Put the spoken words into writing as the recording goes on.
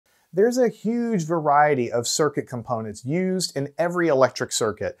There's a huge variety of circuit components used in every electric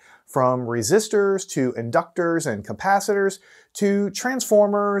circuit, from resistors to inductors and capacitors to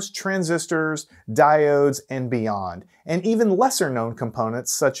transformers, transistors, diodes, and beyond, and even lesser known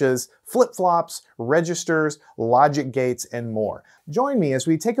components such as flip-flops, registers, logic gates, and more. Join me as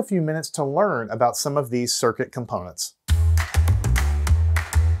we take a few minutes to learn about some of these circuit components.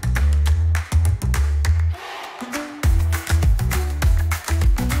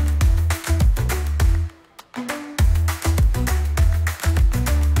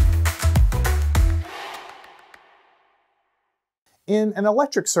 In an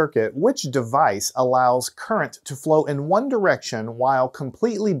electric circuit, which device allows current to flow in one direction while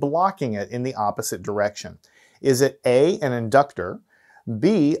completely blocking it in the opposite direction? Is it A, an inductor,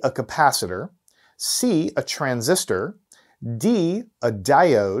 B, a capacitor, C, a transistor, D, a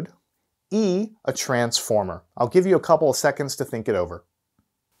diode, E, a transformer? I'll give you a couple of seconds to think it over.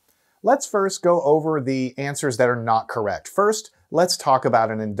 Let's first go over the answers that are not correct. First, let's talk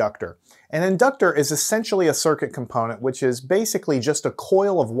about an inductor. An inductor is essentially a circuit component which is basically just a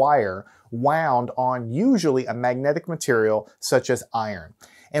coil of wire wound on usually a magnetic material such as iron.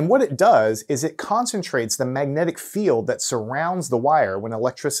 And what it does is it concentrates the magnetic field that surrounds the wire when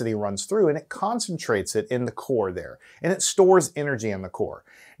electricity runs through, and it concentrates it in the core there, and it stores energy in the core.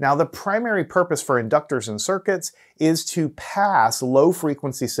 Now, the primary purpose for inductors in circuits is to pass low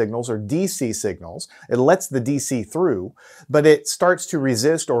frequency signals or DC signals. It lets the DC through, but it starts to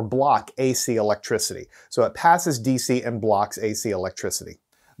resist or block AC electricity. So it passes DC and blocks AC electricity.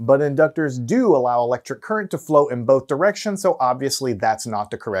 But inductors do allow electric current to flow in both directions, so obviously that's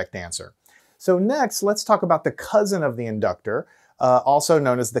not the correct answer. So next, let's talk about the cousin of the inductor, also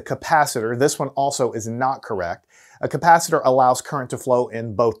known as the capacitor. This one also is not correct. A capacitor allows current to flow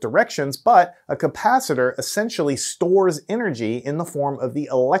in both directions, but a capacitor essentially stores energy in the form of the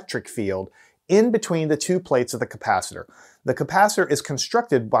electric field in between the two plates of the capacitor. The capacitor is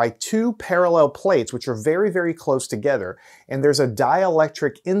constructed by two parallel plates which are very, very close together, and there's a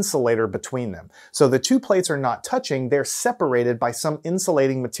dielectric insulator between them. So the two plates are not touching, they're separated by some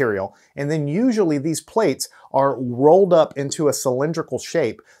insulating material, and then usually these plates are rolled up into a cylindrical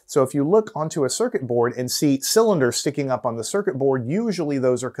shape. So if you look onto a circuit board and see cylinders sticking up on the circuit board, usually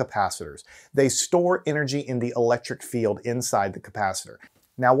those are capacitors. They store energy in the electric field inside the capacitor.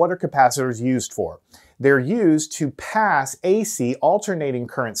 Now, what are capacitors used for? They're used to pass AC alternating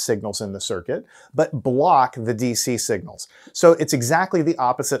current signals in the circuit, but block the DC signals. So it's exactly the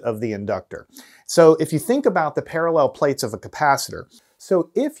opposite of the inductor. So if you think about the parallel plates of a capacitor, so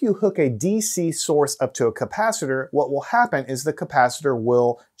if you hook a DC source up to a capacitor, what will happen is the capacitor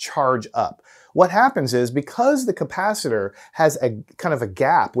will charge up. What happens is, because the capacitor has a kind of a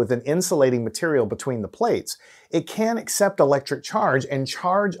gap with an insulating material between the plates, it can accept electric charge and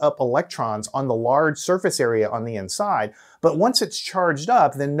charge up electrons on the large surface area on the inside, but once it's charged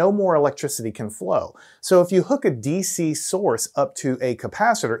up, then no more electricity can flow. So if you hook a DC source up to a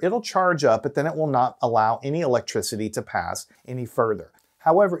capacitor, it'll charge up, but then it will not allow any electricity to pass any further.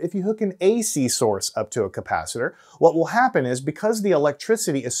 However, if you hook an AC source up to a capacitor, what will happen is, because the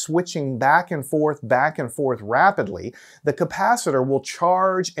electricity is switching back and forth rapidly, the capacitor will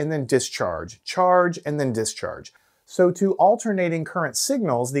charge and then discharge, charge and then discharge. So to alternating current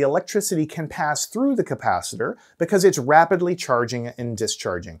signals, the electricity can pass through the capacitor because it's rapidly charging and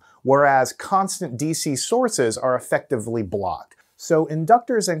discharging, whereas constant DC sources are effectively blocked. So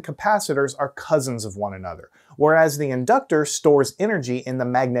inductors and capacitors are cousins of one another. Whereas the inductor stores energy in the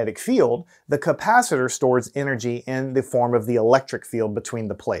magnetic field, the capacitor stores energy in the form of the electric field between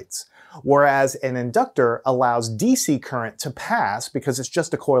the plates. Whereas an inductor allows DC current to pass because it's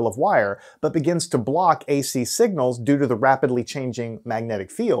just a coil of wire, but begins to block AC signals due to the rapidly changing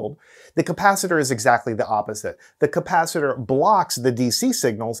magnetic field, the capacitor is exactly the opposite. The capacitor blocks the DC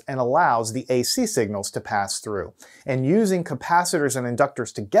signals and allows the AC signals to pass through. And using capacitors and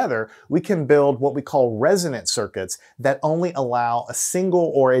inductors together, we can build what we call resonant circuits that only allow a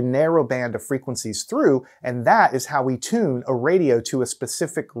single or a narrow band of frequencies through, and that is how we tune a radio to a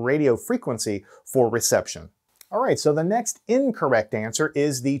specific radio frequency for reception. All right, so the next incorrect answer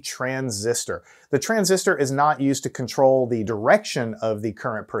is the transistor. The transistor is not used to control the direction of the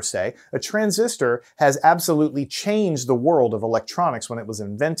current per se. A transistor has absolutely changed the world of electronics when it was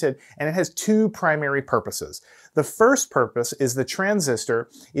invented, and it has two primary purposes. The first purpose is the transistor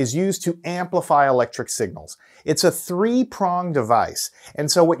is used to amplify electric signals. It's a three-pronged device,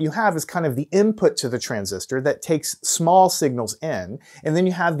 and so what you have is kind of the input to the transistor that takes small signals in, and then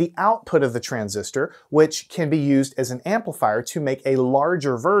you have the output of the transistor, which can be used as an amplifier to make a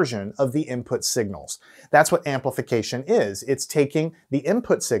larger version of the input signals. That's what amplification is. It's taking the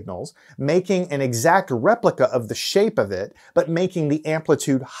input signals, making an exact replica of the shape of it, but making the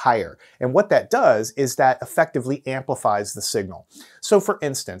amplitude higher. And what that does is that effectively amplifies the signal. So for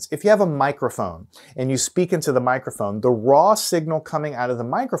instance, if you have a microphone and you speak into the microphone, the raw signal coming out of the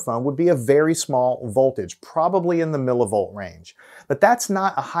microphone would be a very small voltage, probably in the millivolt range. But that's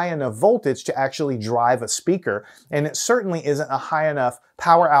not a high enough voltage to actually drive a speaker, and it certainly isn't a high enough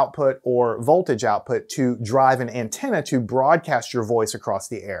power output or voltage output to drive an antenna to broadcast your voice across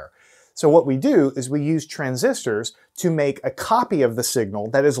the air. So what we do is we use transistors to make a copy of the signal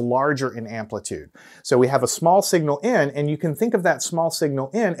that is larger in amplitude. So we have a small signal in, and you can think of that small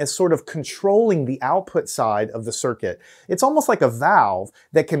signal in as sort of controlling the output side of the circuit. It's almost like a valve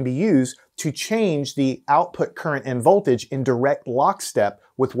that can be used to change the output current and voltage in direct lockstep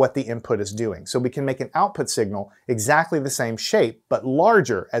with what the input is doing. So we can make an output signal exactly the same shape, but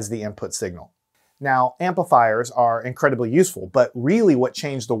larger as the input signal. Now, amplifiers are incredibly useful, but really what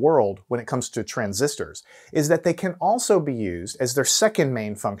changed the world when it comes to transistors is that they can also be used as their second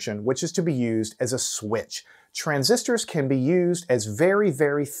main function, which is to be used as a switch. Transistors can be used as very,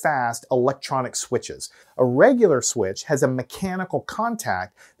 very fast electronic switches. A regular switch has a mechanical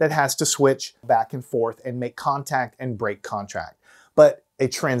contact that has to switch back and forth and make contact and break contact. But a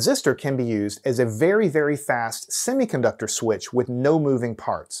transistor can be used as a very, very fast semiconductor switch with no moving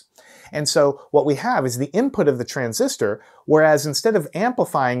parts. And so what we have is the input of the transistor, whereas instead of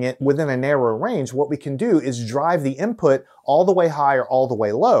amplifying it within a narrow range, what we can do is drive the input all the way high or all the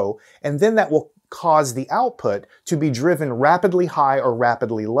way low, and then that will cause the output to be driven rapidly high or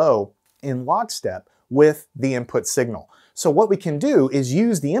rapidly low in lockstep with the input signal. So what we can do is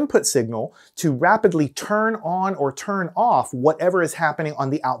use the input signal to rapidly turn on or turn off whatever is happening on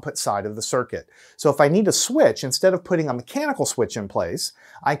the output side of the circuit. So if I need a switch, instead of putting a mechanical switch in place,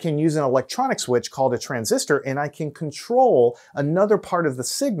 I can use an electronic switch called a transistor, and I can control another part of the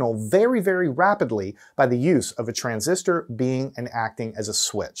signal very, very rapidly by the use of a transistor being and acting as a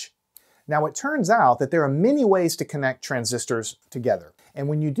switch. Now it turns out that there are many ways to connect transistors together. And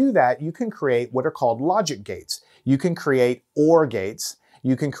when you do that, you can create what are called logic gates. You can create OR gates,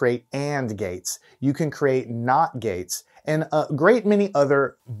 you can create AND gates, you can create NOT gates, and a great many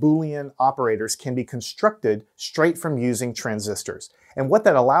other Boolean operators can be constructed straight from using transistors. And what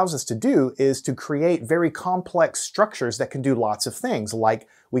that allows us to do is to create very complex structures that can do lots of things, like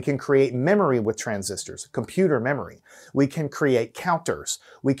we can create memory with transistors, computer memory. We can create counters.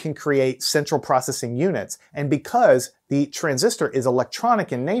 We can create central processing units. And because the transistor is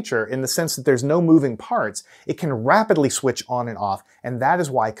electronic in nature, in the sense that there's no moving parts, it can rapidly switch on and off. And that is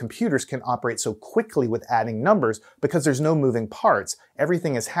why computers can operate so quickly with adding numbers, because there's no moving parts.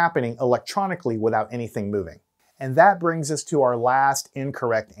 Everything is happening electronically without anything moving. And that brings us to our last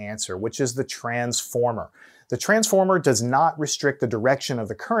incorrect answer, which is the transformer. The transformer does not restrict the direction of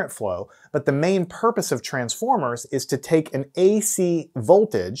the current flow, but the main purpose of transformers is to take an AC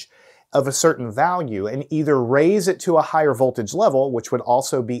voltage of a certain value and either raise it to a higher voltage level, which would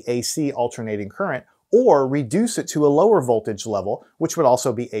also be AC alternating current, or reduce it to a lower voltage level, which would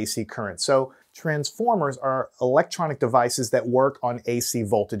also be AC current. So transformers are electronic devices that work on AC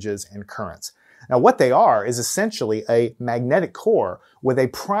voltages and currents. Now what they are is essentially a magnetic core with a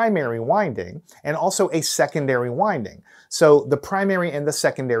primary winding and also a secondary winding. So the primary and the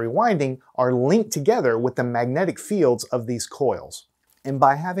secondary winding are linked together with the magnetic fields of these coils. And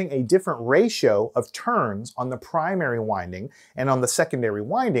by having a different ratio of turns on the primary winding and on the secondary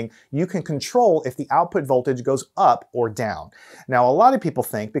winding, you can control if the output voltage goes up or down. Now, a lot of people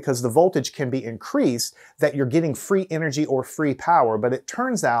think because the voltage can be increased that you're getting free energy or free power, but it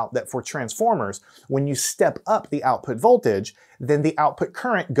turns out that for transformers, when you step up the output voltage, then the output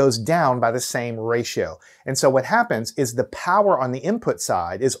current goes down by the same ratio. And so what happens is the power on the input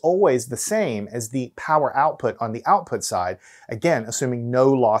side is always the same as the power output on the output side, again, assuming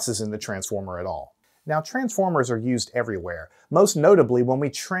no losses in the transformer at all. Now, transformers are used everywhere. Most notably, when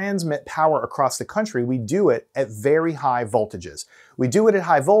we transmit power across the country, we do it at very high voltages. We do it at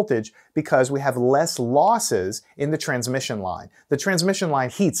high voltage because we have less losses in the transmission line. The transmission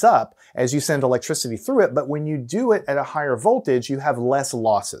line heats up as you send electricity through it, but when you do it at a higher voltage, you have less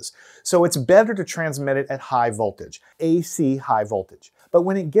losses. So it's better to transmit it at high voltage, AC high voltage. But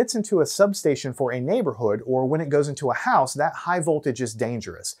when it gets into a substation for a neighborhood, or when it goes into a house, that high voltage is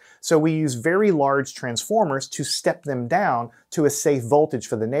dangerous. So we use very large transformers to step them down to a safe voltage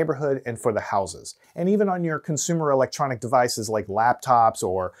for the neighborhood and for the houses. And even on your consumer electronic devices like laptops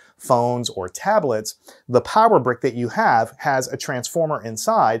or phones or tablets, the power brick that you have has a transformer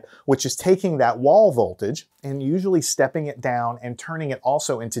inside, which is taking that wall voltage and usually stepping it down and turning it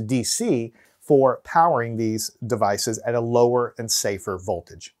also into DC for powering these devices at a lower and safer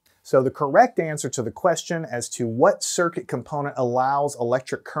voltage. So the correct answer to the question as to what circuit component allows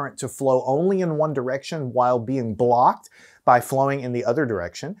electric current to flow only in one direction while being blocked by flowing in the other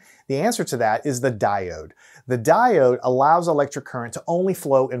direction, the answer to that is the diode. The diode allows electric current to only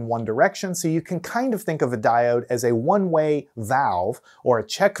flow in one direction, so you can kind of think of a diode as a one-way valve or a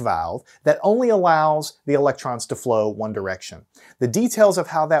check valve that only allows the electrons to flow one direction. The details of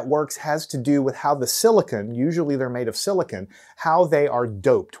how that works has to do with how the silicon, usually they're made of silicon, how they are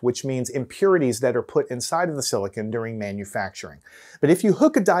doped, which means impurities that are put inside of the silicon during manufacturing. But if you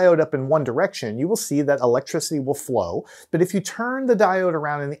hook a diode up in one direction, you will see that electricity will flow, but if you turn the diode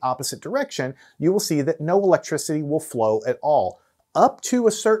around in the opposite direction, you will see that no electricity will flow at all. Up to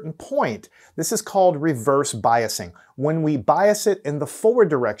a certain point, this is called reverse biasing. When we bias it in the forward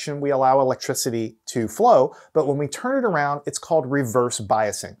direction, we allow electricity to flow, but when we turn it around, it's called reverse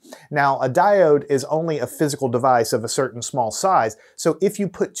biasing. Now, a diode is only a physical device of a certain small size, so if you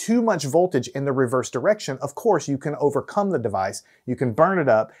put too much voltage in the reverse direction, of course, you can overcome the device, you can burn it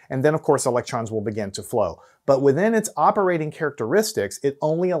up, and then, of course, electrons will begin to flow. But within its operating characteristics, it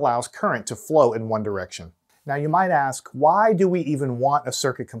only allows current to flow in one direction. Now you might ask, why do we even want a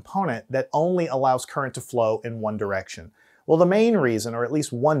circuit component that only allows current to flow in one direction? Well, the main reason, or at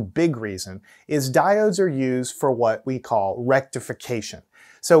least one big reason, is diodes are used for what we call rectification.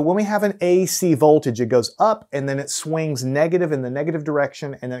 So when we have an AC voltage, it goes up and then it swings negative in the negative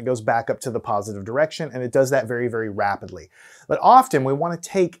direction and then it goes back up to the positive direction, and it does that very, very rapidly. But often we want to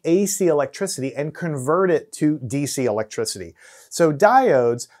take AC electricity and convert it to DC electricity. So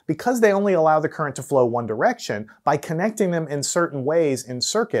diodes, because they only allow the current to flow one direction, by connecting them in certain ways in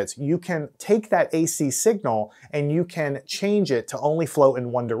circuits, you can take that AC signal and you can change it to only flow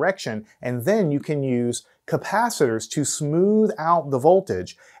in one direction, and then you can use capacitors to smooth out the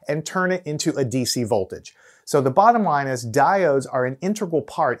voltage and turn it into a DC voltage. So the bottom line is diodes are an integral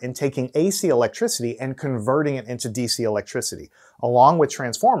part in taking AC electricity and converting it into DC electricity, along with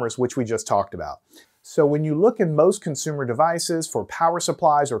transformers, which we just talked about. So when you look in most consumer devices for power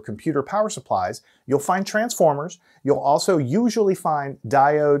supplies or computer power supplies, you'll find transformers. You'll also usually find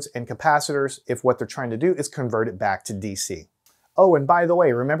diodes and capacitors if what they're trying to do is convert it back to DC. Oh, and by the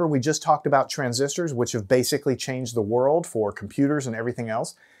way, remember we just talked about transistors, which have basically changed the world for computers and everything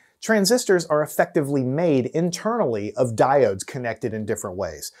else? Transistors are effectively made internally of diodes connected in different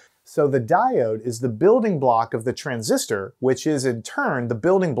ways. So the diode is the building block of the transistor, which is in turn the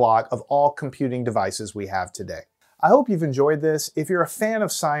building block of all computing devices we have today. I hope you've enjoyed this. If you're a fan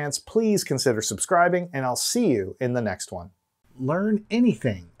of science, please consider subscribing, and I'll see you in the next one. Learn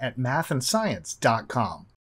anything at mathandscience.com.